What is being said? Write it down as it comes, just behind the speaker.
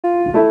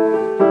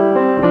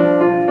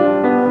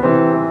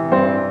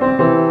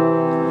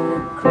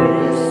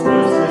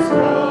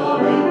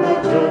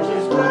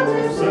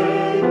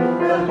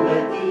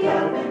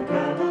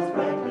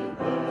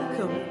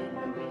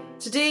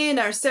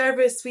our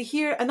service, we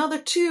hear another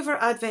two of our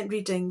Advent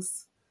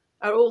readings.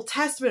 Our Old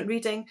Testament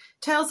reading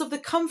tells of the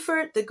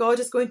comfort that God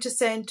is going to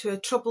send to a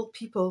troubled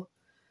people,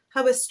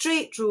 how a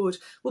straight road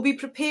will be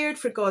prepared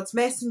for God's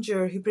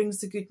messenger who brings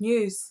the good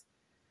news.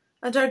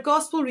 And our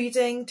Gospel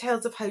reading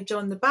tells of how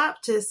John the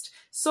Baptist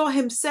saw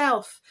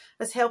himself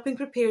as helping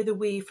prepare the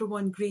way for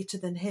one greater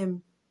than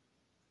him.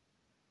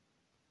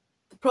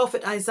 The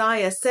prophet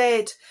Isaiah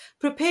said,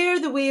 "Prepare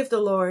the way of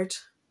the Lord,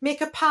 make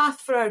a path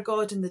for our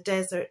God in the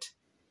desert.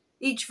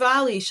 Each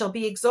valley shall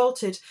be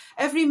exalted,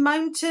 every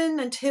mountain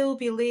and hill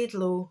be laid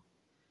low.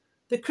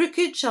 The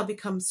crooked shall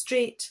become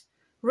straight,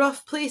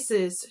 rough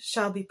places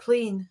shall be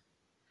plain,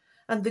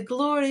 and the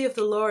glory of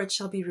the Lord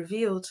shall be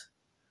revealed.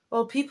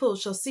 All people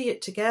shall see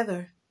it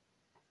together.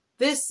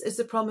 This is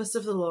the promise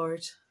of the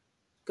Lord.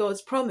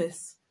 God's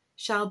promise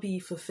shall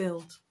be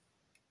fulfilled."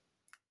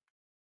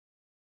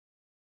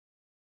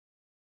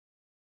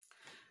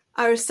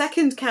 Our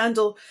second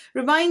candle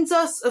reminds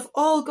us of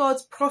all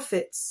God's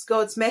prophets,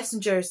 God's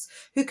messengers,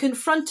 who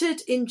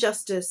confronted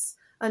injustice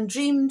and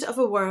dreamed of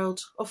a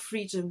world of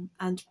freedom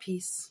and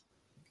peace.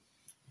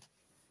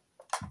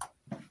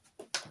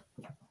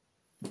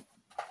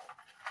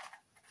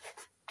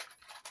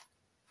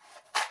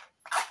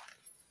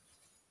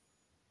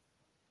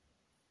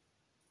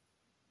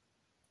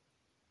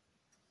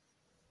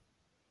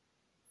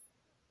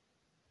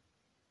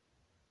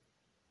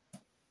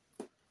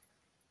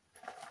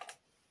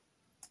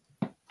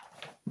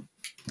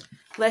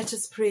 Let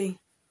us pray.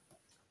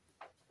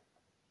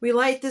 We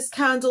light this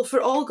candle for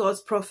all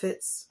God's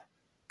prophets,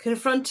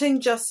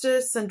 confronting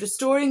justice and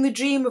restoring the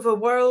dream of a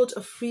world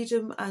of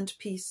freedom and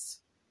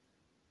peace.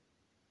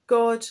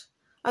 God,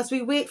 as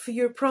we wait for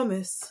your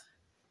promise,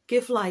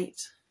 give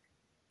light,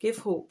 give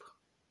hope.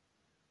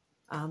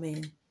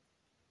 Amen.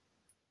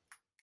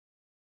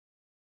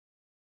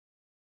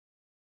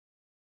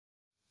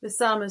 The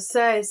psalmist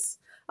says,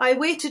 "I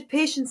waited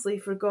patiently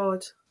for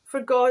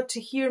God to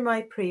hear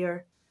my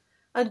prayer.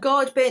 And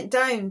God bent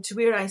down to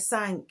where I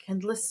sank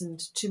and listened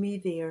to me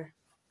there."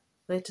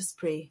 Let us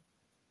pray.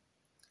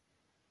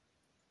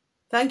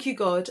 Thank you,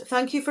 God.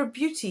 Thank you for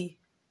beauty.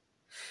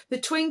 The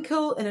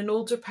twinkle in an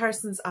older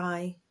person's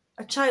eye,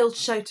 a child's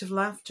shout of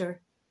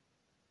laughter.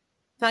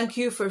 Thank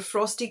you for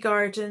frosty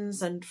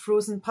gardens and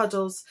frozen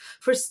puddles,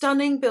 for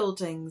stunning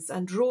buildings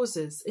and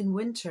roses in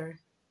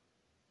winter.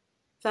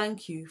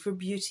 Thank you for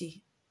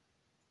beauty.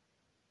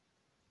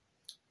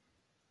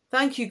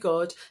 Thank you,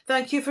 God.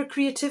 Thank you for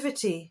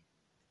creativity.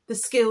 The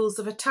skills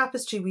of a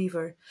tapestry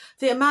weaver,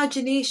 the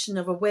imagination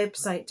of a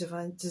website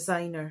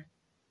designer.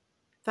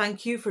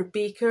 Thank you for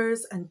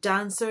bakers and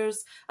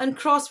dancers and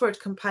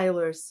crossword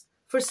compilers,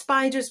 for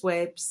spiders'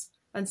 webs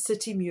and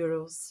city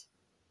murals.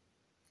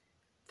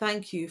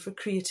 Thank you for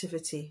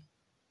creativity.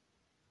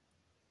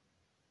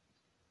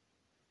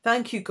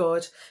 Thank you,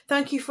 God.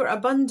 Thank you for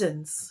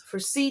abundance, for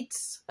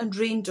seeds and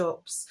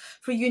raindrops,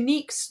 for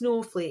unique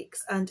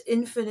snowflakes and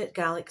infinite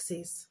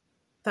galaxies.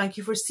 Thank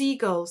you for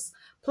seagulls,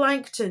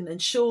 plankton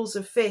and shoals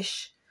of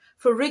fish,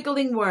 for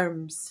wriggling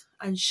worms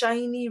and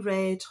shiny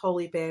red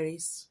holly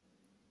berries.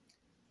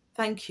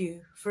 Thank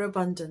you for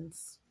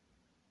abundance.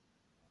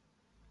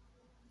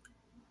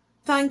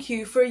 Thank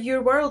you for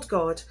your world,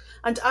 God,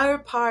 and our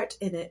part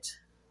in it.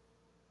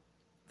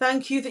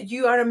 Thank you that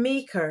you are a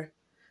maker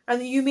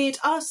and that you made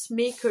us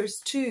makers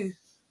too.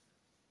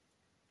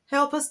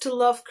 Help us to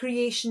love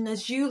creation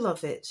as you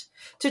love it,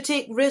 to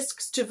take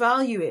risks to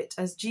value it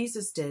as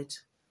Jesus did,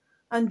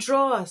 and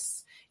draw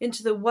us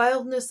into the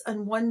wildness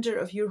and wonder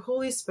of your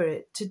Holy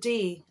Spirit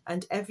today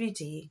and every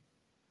day.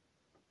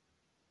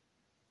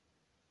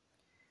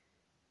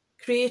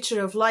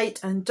 Creator of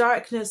light and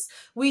darkness,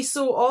 we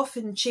so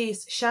often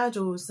chase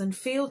shadows and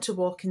fail to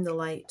walk in the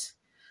light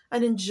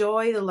and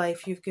enjoy the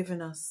life you've given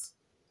us.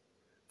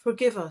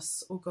 Forgive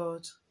us, O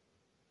God.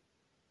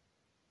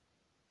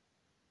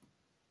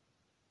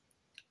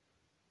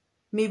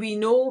 May we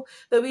know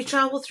that we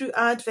travel through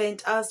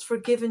Advent as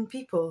forgiven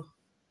people.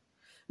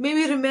 May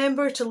we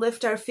remember to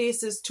lift our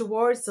faces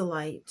towards the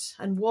light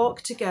and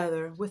walk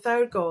together with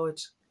our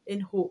God in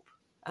hope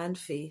and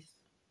faith.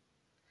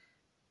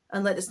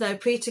 And let us now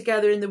pray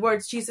together in the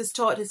words Jesus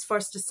taught his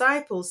first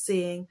disciples,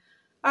 saying,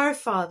 "Our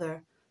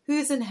Father, who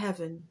is in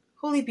heaven,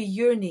 holy be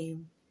your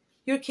name.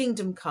 Your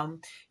kingdom come,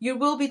 your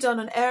will be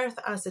done on earth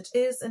as it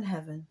is in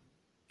heaven.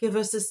 Give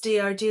us this day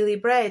our daily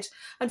bread,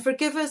 and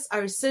forgive us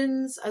our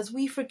sins as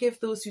we forgive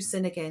those who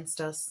sin against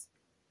us.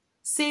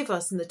 Save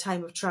us in the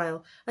time of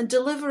trial, and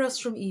deliver us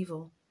from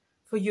evil.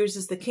 For yours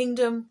is the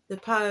kingdom, the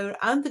power,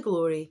 and the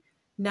glory,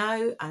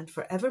 now and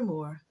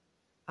forevermore.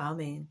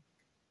 Amen."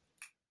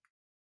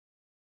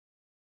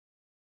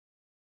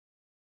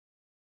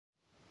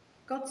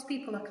 God's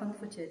people are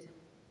comforted.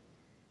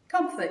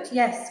 Comfort,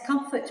 yes,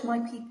 comfort my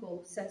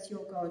people, says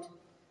your God.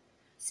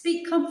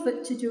 Speak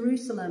comfort to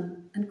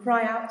Jerusalem and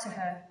cry out to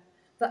her,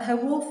 that her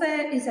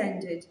warfare is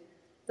ended,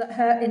 that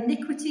her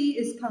iniquity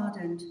is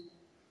pardoned,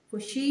 for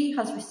she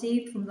has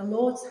received from the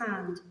Lord's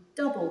hand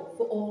double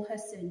for all her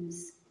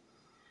sins.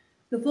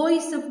 The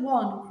voice of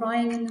one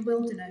crying in the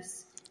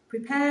wilderness,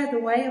 prepare the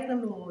way of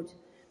the Lord,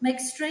 Make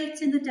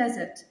straight in the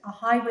desert a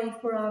highway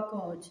for our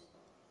God.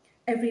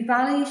 Every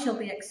valley shall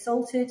be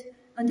exalted,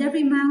 and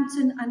every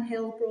mountain and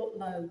hill brought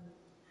low.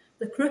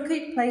 The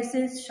crooked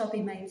places shall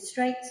be made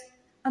straight,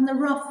 and the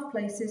rough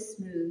places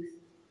smooth.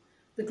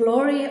 The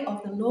glory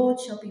of the Lord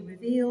shall be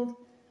revealed,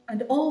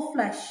 and all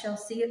flesh shall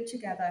see it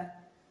together,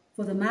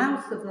 for the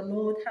mouth of the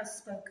Lord has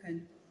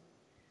spoken.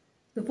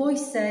 The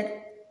voice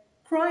said,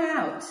 "Cry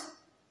out."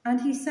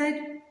 And he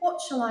said,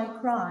 "What shall I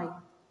cry?"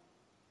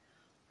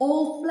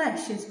 All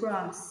flesh is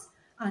grass,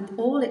 and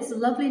all its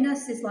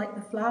loveliness is like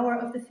the flower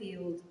of the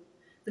field.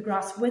 The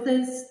grass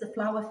withers, the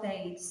flower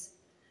fades,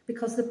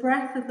 because the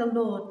breath of the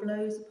Lord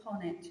blows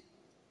upon it.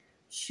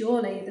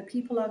 Surely the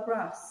people are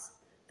grass.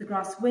 The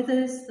grass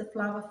withers, the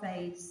flower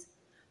fades,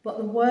 but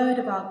the word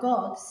of our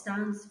God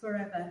stands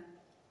forever.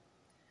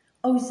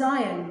 O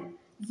Zion,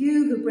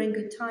 you who bring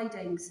good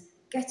tidings,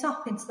 get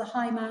up into the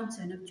high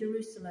mountain of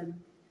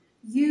Jerusalem.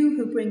 You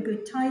who bring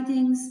good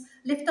tidings,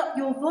 lift up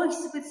your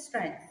voice with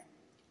strength.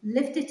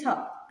 Lift it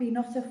up, be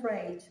not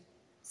afraid.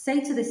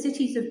 Say to the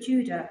cities of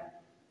Judah,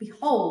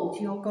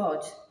 behold your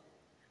God.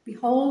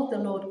 Behold, the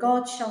Lord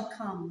God shall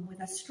come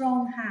with a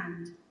strong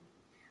hand,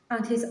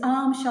 and his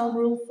arm shall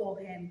rule for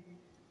him.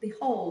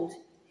 Behold,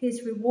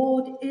 his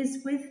reward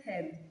is with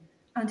him,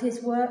 and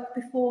his work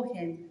before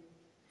him.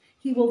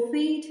 He will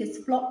feed his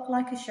flock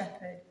like a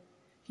shepherd.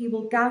 He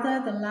will gather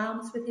the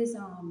lambs with his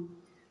arm,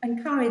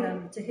 and carry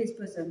them to his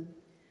bosom,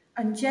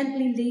 and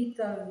gently lead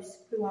those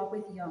who are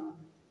with young.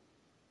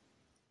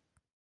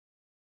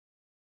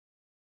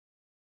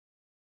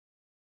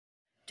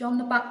 John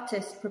the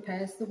Baptist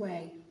prepares the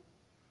way.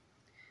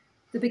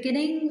 The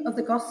beginning of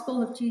the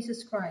gospel of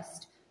Jesus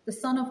Christ, the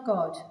Son of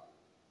God.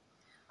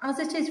 As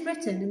it is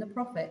written in the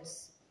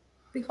prophets,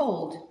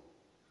 behold,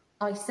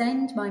 I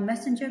send my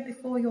messenger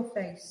before your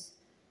face,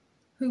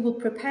 who will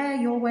prepare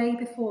your way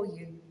before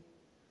you.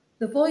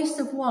 The voice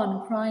of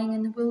one crying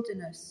in the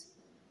wilderness,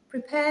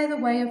 prepare the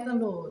way of the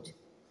Lord,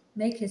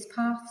 make his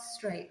path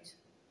straight.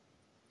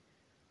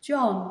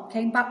 John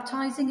came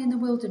baptizing in the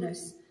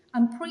wilderness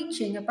and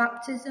preaching a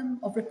baptism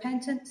of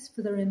repentance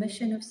for the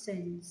remission of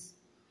sins.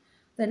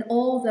 Then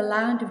all the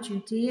land of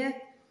Judea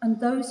and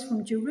those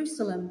from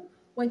Jerusalem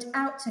went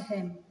out to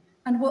him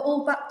and were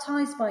all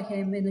baptized by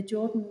him in the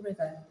Jordan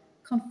River,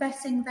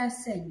 confessing their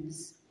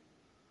sins.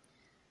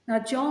 Now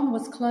John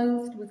was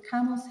clothed with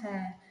camel's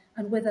hair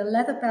and with a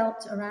leather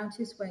belt around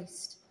his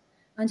waist,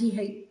 and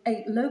he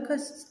ate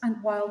locusts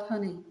and wild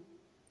honey.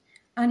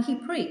 And he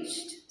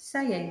preached,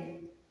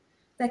 saying,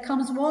 there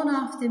comes one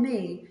after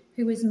me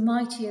who is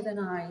mightier than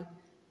I,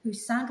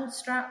 whose sandal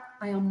strap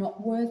I am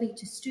not worthy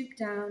to stoop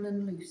down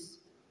and loose.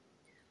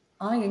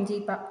 I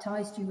indeed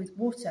baptized you with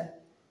water,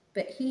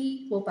 but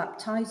he will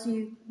baptize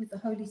you with the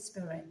Holy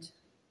Spirit.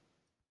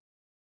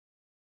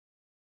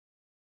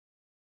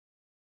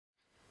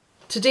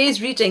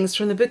 Today's readings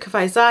from the book of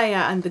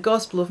Isaiah and the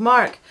Gospel of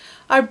Mark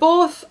are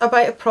both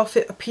about a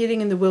prophet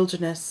appearing in the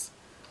wilderness,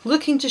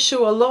 looking to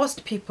show a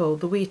lost people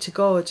the way to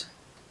God.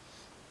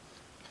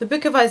 The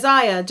book of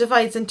Isaiah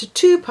divides into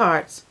two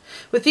parts,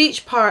 with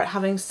each part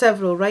having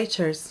several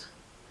writers.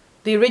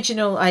 The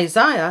original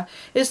Isaiah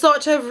is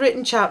thought to have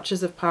written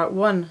chapters of part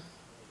 1.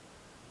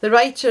 The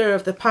writer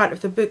of the part of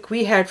the book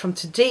we heard from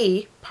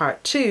today,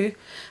 part 2,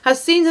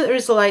 has seen that the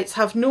Israelites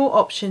have no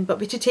option but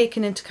be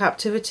taken into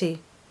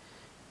captivity.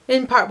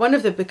 In part 1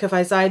 of the book of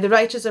Isaiah, the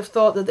writers have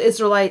thought that the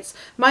Israelites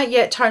might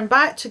yet turn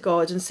back to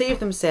God and save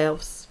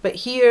themselves. But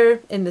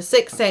here, in the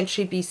 6th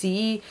century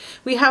BCE,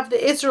 we have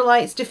the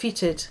Israelites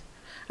defeated.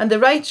 And the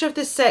writer of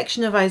this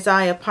section of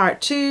Isaiah,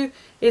 part 2,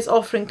 is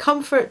offering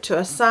comfort to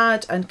a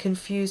sad and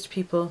confused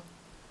people.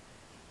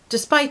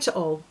 Despite it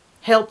all,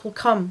 help will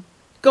come.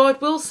 God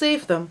will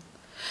save them.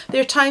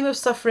 Their time of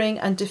suffering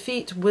and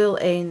defeat will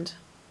end.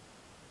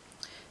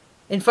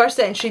 In 1st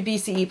century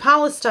BCE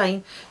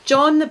Palestine,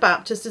 John the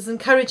Baptist is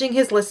encouraging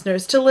his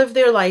listeners to live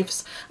their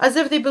lives as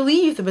if they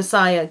believe the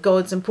Messiah,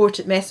 God's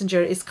important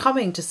messenger, is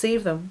coming to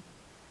save them.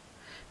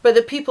 But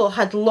the people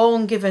had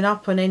long given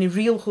up on any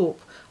real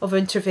hope of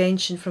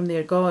intervention from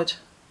their God.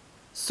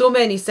 So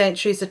many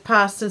centuries had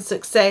passed since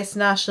success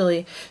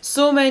nationally.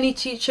 So many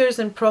teachers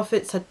and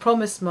prophets had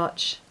promised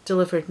much,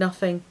 delivered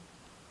nothing.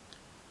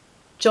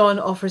 John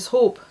offers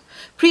hope,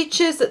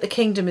 preaches that the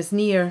kingdom is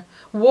near,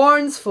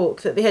 warns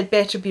folk that they had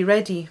better be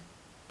ready.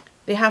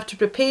 They have to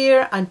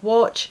prepare and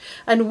watch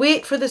and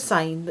wait for the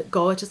sign that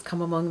God has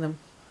come among them.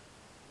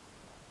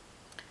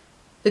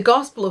 The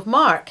Gospel of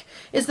Mark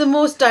is the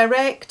most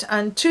direct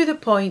and to the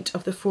point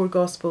of the 4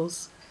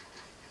 Gospels,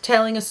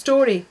 telling a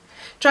story,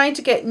 trying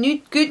to get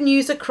good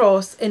news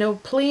across in as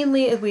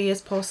plainly a way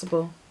as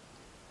possible.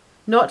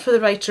 Not for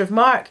the writer of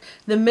Mark,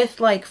 the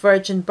myth-like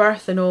virgin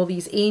birth and all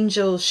these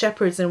angels,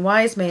 shepherds and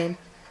wise men.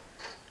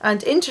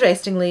 And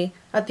interestingly,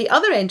 at the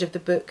other end of the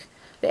book,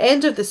 the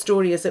end of the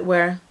story as it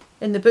were,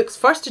 in the book's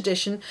first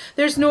edition,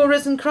 there's no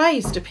risen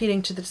Christ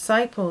appearing to the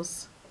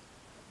disciples.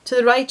 To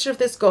the writer of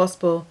this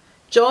Gospel,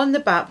 John the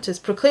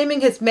Baptist,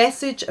 proclaiming his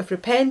message of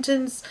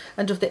repentance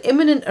and of the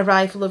imminent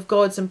arrival of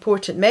God's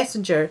important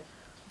messenger,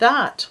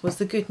 that was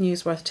the good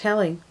news worth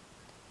telling.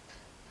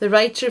 The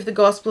writer of the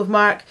Gospel of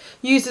Mark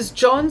uses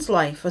John's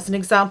life as an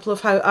example of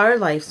how our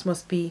lives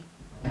must be.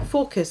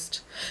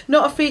 Focused,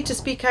 not afraid to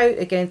speak out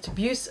against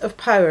abuse of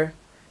power,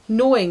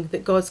 knowing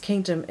that God's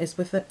kingdom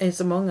is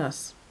among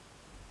us.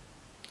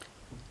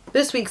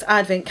 This week's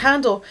Advent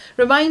candle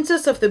reminds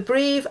us of the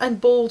brave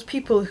and bold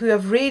people who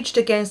have raged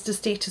against the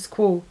status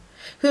quo,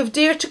 who have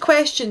dared to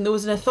question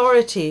those in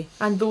authority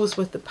and those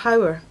with the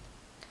power.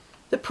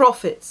 The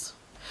prophets,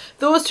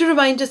 those who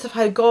remind us of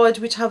how God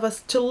would have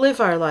us to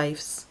live our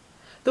lives,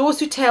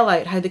 those who tell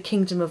out how the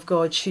kingdom of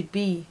God should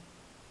be.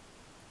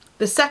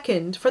 The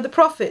second for the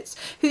prophets,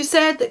 who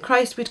said that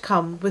Christ would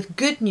come with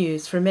good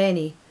news for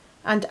many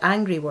and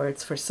angry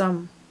words for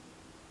some.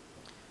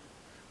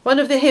 One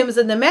of the hymns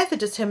in the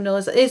Methodist hymnal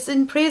is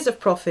in praise of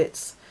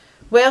prophets.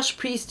 Welsh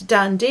priest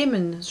Dan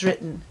Damon's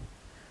written,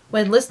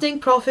 "When listening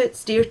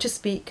prophets dare to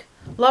speak,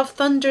 love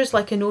thunders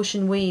like an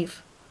ocean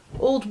wave.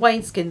 Old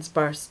wineskins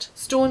burst,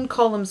 stone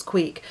columns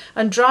quake,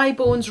 and dry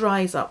bones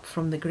rise up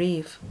from the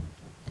grave."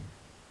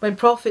 When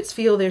prophets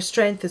feel their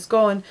strength is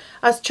gone,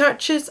 as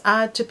churches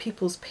add to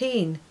people's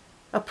pain,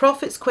 a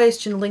prophet's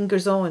question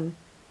lingers on: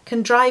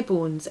 can dry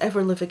bones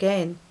ever live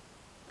again?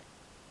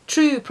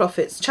 True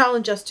prophets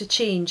challenge us to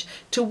change,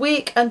 to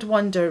wake and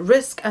wonder,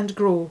 risk and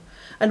grow,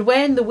 and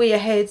when the way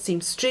ahead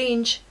seems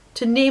strange,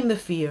 to name the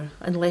fear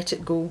and let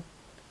it go.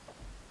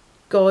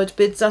 God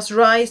bids us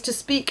rise to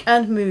speak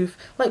and move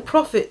like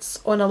prophets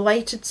on a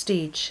lighted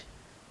stage,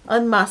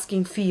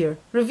 unmasking fear,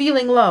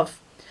 revealing love,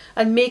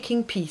 and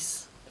making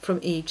peace from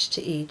age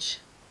to age.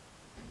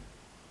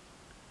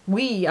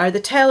 We are the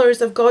tellers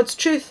of God's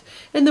truth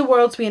in the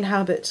worlds we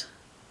inhabit.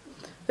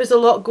 There's a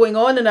lot going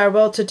on in our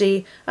world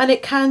today, and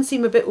it can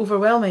seem a bit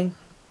overwhelming.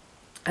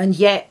 And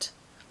yet,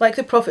 like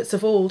the prophets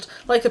of old,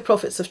 like the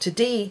prophets of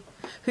today,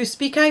 who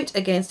speak out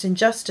against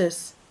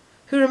injustice,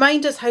 who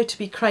remind us how to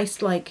be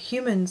Christ-like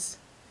humans,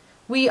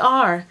 we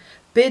are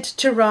bid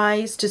to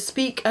rise, to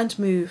speak and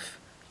move,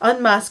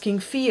 unmasking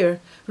fear,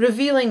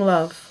 revealing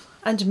love,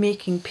 and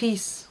making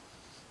peace.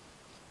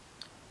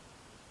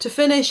 To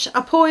finish,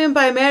 a poem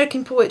by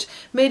American poet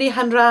Mary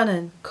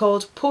Hanrahan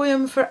called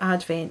Poem for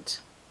Advent.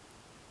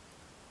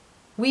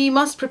 We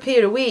must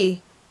prepare a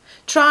way,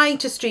 trying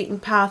to straighten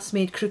paths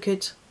made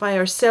crooked by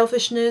our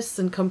selfishness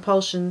and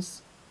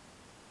compulsions.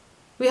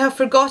 We have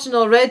forgotten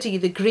already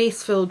the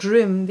grace-filled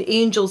room,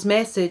 the angel's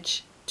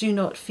message, do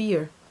not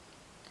fear.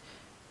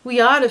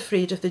 We are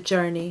afraid of the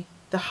journey,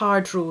 the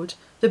hard road,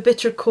 the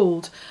bitter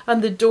cold,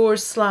 and the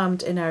doors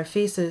slammed in our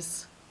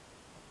faces.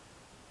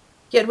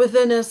 Yet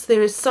within us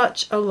there is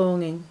such a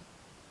longing.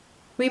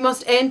 We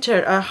must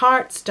enter our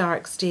heart's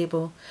dark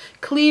stable,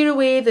 clear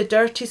away the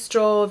dirty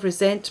straw of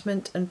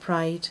resentment and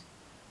pride,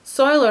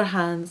 soil our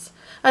hands,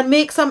 and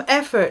make some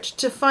effort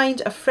to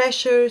find a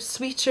fresher,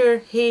 sweeter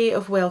hay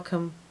of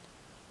welcome,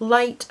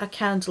 light a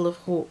candle of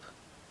hope,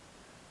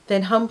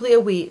 then humbly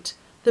await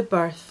the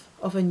birth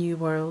of a new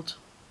world.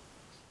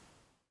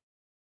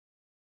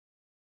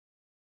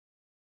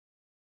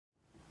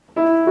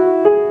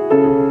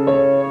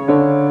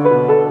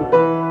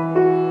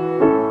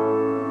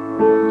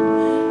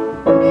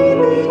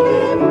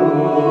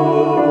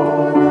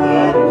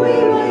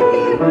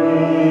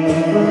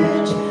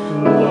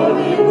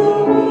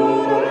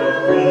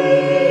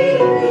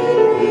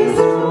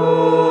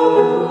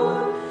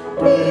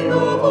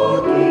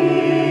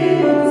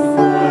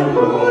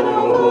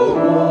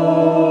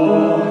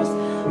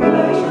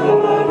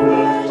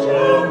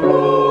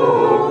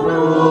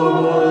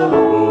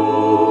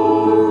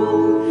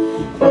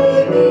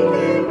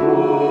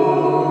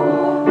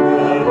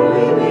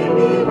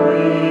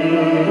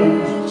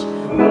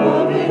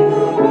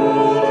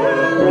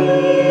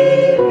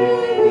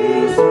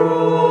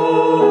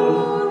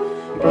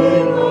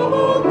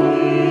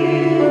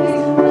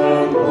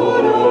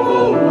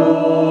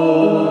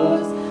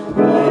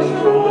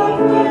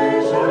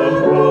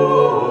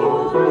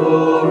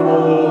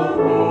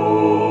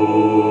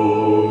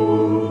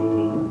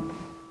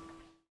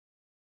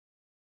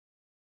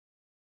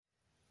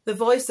 The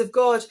voice of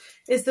God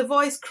is the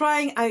voice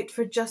crying out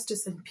for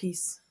justice and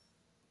peace.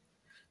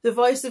 The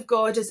voice of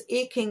God is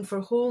aching for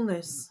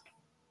wholeness.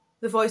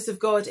 The voice of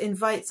God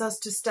invites us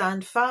to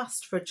stand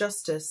fast for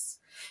justice,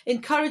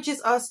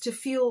 encourages us to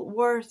feel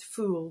worth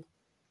full,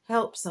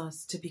 helps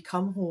us to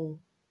become whole.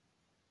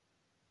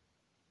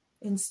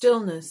 In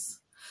stillness,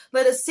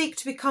 let us seek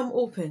to become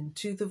open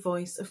to the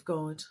voice of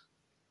God.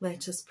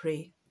 Let us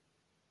pray.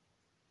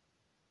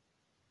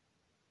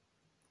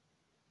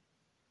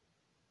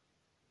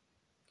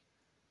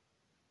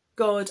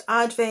 God,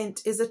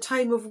 Advent is a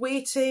time of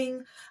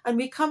waiting, and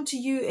we come to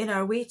you in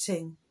our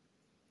waiting.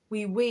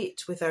 We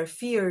wait with our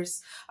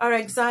fears, our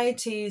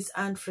anxieties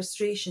and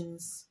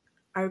frustrations,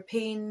 our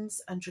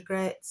pains and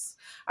regrets,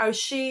 our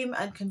shame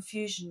and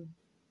confusion.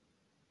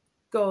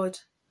 God,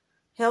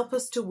 help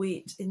us to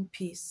wait in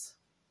peace.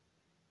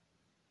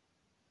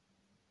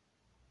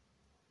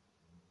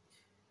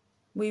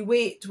 We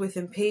wait with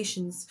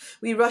impatience.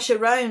 We rush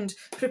around,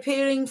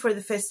 preparing for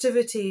the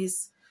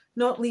festivities,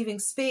 not leaving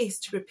space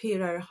to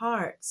prepare our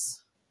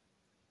hearts.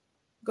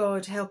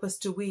 God, help us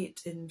to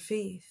wait in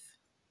faith.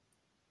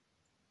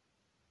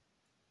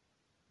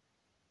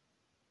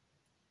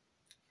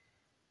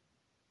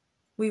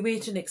 We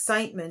wait in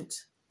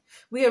excitement.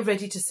 We are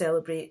ready to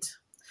celebrate.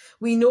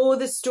 We know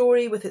the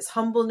story with its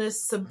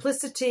humbleness,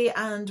 simplicity,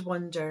 and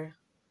wonder.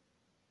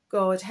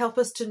 God, help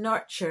us to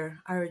nurture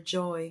our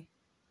joy.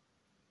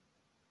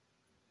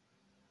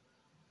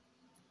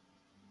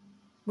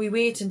 We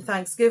wait in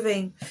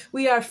thanksgiving.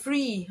 We are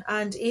free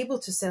and able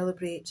to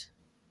celebrate.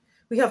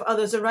 We have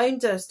others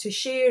around us to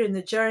share in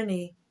the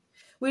journey.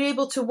 We're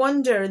able to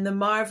wonder in the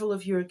marvel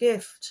of your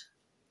gift.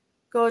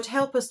 God,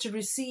 help us to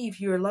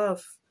receive your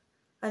love,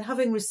 and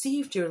having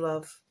received your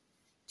love,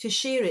 to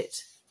share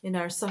it in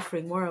our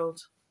suffering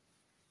world.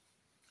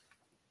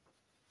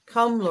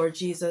 Come, Lord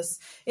Jesus,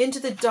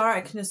 into the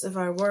darkness of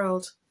our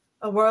world,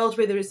 a world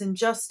where there is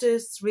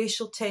injustice,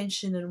 racial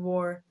tension and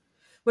war,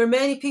 where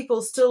many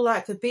people still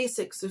lack the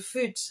basics of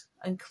food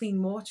and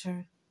clean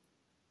water.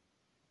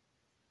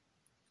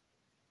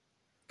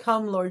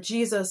 Come, Lord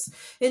Jesus,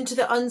 into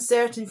the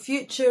uncertain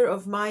future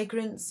of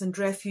migrants and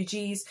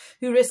refugees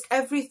who risk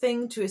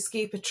everything to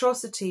escape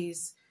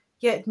atrocities,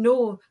 yet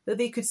know that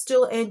they could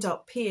still end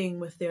up paying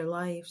with their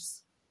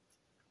lives.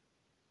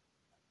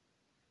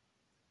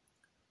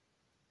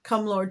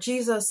 Come, Lord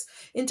Jesus,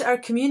 into our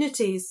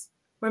communities,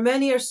 where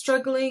many are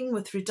struggling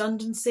with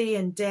redundancy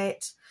and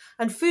debt,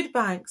 and food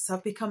banks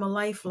have become a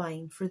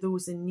lifeline for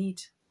those in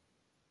need.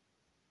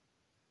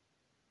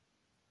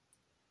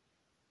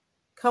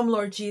 Come,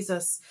 Lord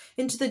Jesus,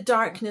 into the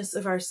darkness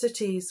of our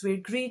cities, where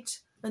greed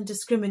and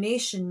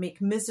discrimination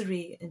make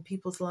misery in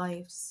people's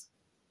lives.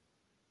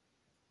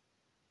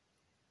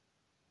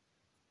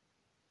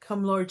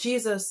 Come, Lord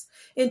Jesus,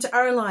 into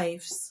our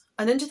lives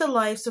and into the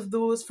lives of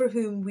those for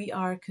whom we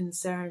are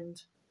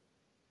concerned.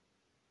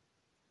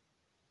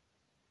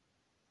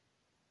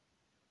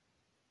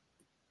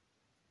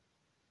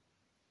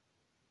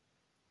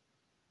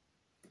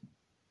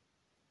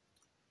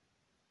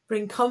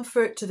 Bring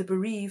comfort to the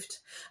bereaved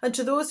and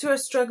to those who are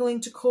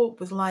struggling to cope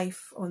with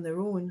life on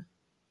their own.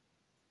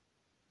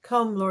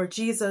 Come, Lord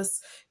Jesus,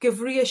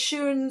 give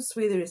reassurance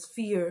where there is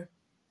fear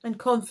and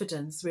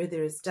confidence where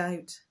there is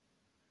doubt.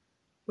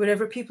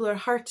 Wherever people are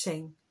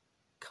hurting,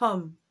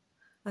 come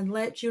and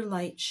let your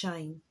light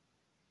shine.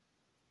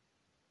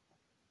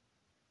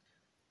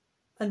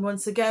 And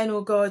once again,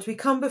 O God, we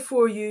come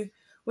before you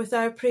with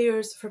our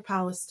prayers for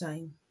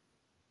Palestine.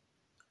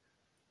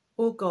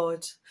 O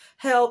God,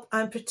 help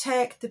and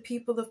protect the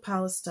people of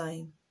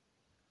Palestine.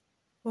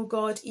 O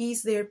God,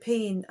 ease their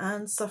pain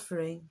and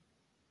suffering.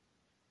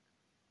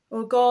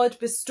 O God,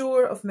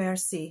 bestower of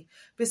mercy,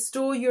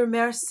 bestow your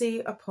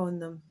mercy upon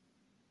them.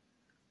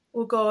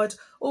 O God,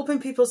 open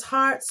people's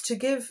hearts to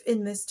give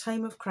in this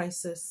time of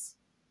crisis.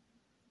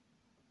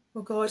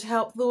 O God,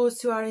 help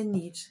those who are in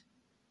need,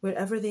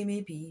 wherever they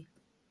may be.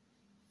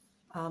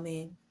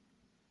 Amen.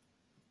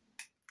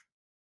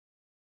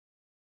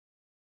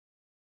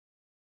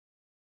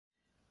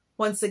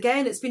 Once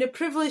again, it's been a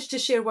privilege to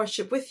share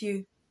worship with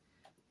you.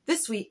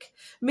 This week,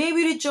 may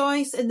we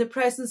rejoice in the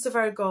presence of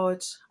our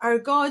God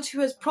who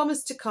has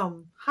promised to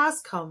come,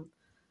 has come,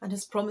 and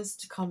has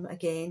promised to come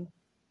again,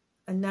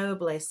 and now a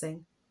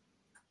blessing.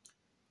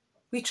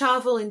 We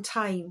travel in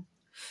time.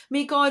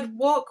 May God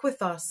walk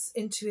with us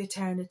into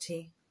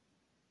eternity.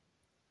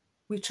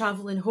 We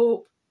travel in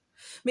hope.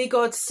 May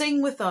God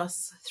sing with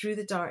us through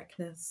the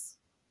darkness.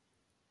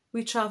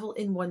 We travel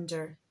in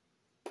wonder.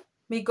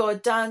 May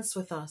God dance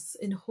with us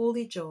in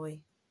holy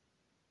joy.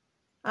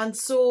 And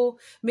so,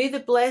 may the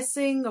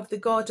blessing of the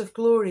God of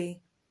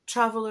glory,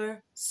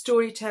 traveller,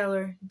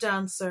 storyteller,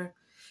 dancer,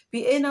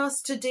 be in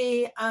us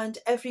today and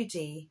every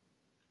day,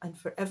 and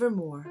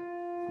forevermore.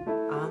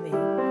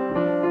 Amen.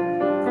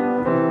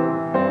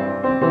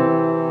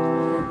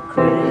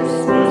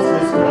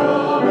 Christmas is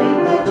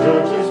coming, the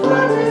church is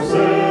glad to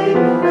say,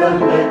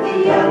 and let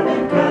the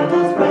Advent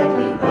candles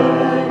brightly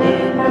burn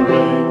in the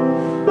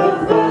rain. The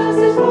first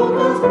is for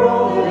God's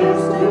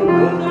promise to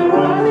put the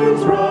right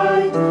things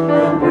right,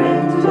 and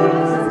bring to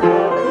us and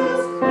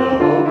darkness the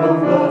hope of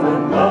love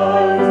and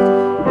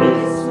light.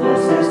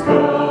 Christmas is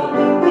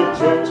coming, the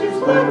church is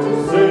glad to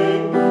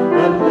sing,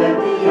 and let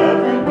the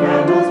Advent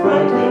candles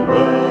brightly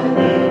burn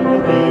in the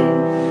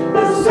rain.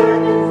 The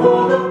second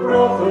for the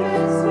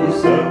prophets who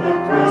said that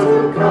Christ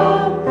would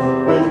come,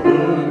 with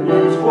good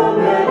news for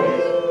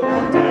many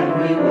and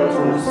angry words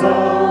for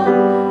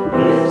some.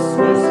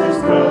 Christmas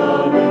is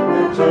coming,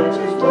 the church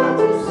is